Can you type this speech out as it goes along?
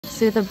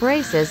So the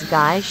braces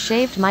guy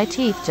shaved my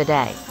teeth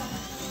today.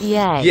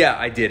 Yay. Yeah,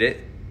 I did it.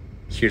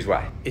 Here's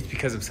why. It's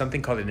because of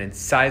something called an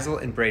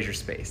incisal embrasure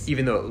space.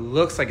 Even though it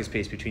looks like a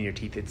space between your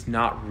teeth, it's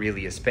not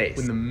really a space.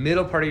 When the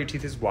middle part of your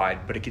teeth is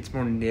wide, but it gets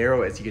more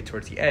narrow as you get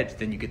towards the edge,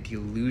 then you get the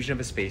illusion of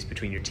a space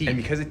between your teeth. And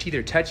because the teeth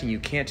are touching, you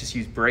can't just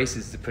use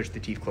braces to push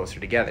the teeth closer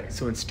together.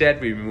 So instead,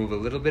 we remove a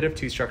little bit of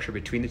tooth structure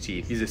between the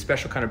teeth, use a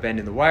special kind of bend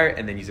in the wire,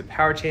 and then use a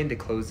power chain to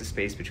close the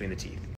space between the teeth.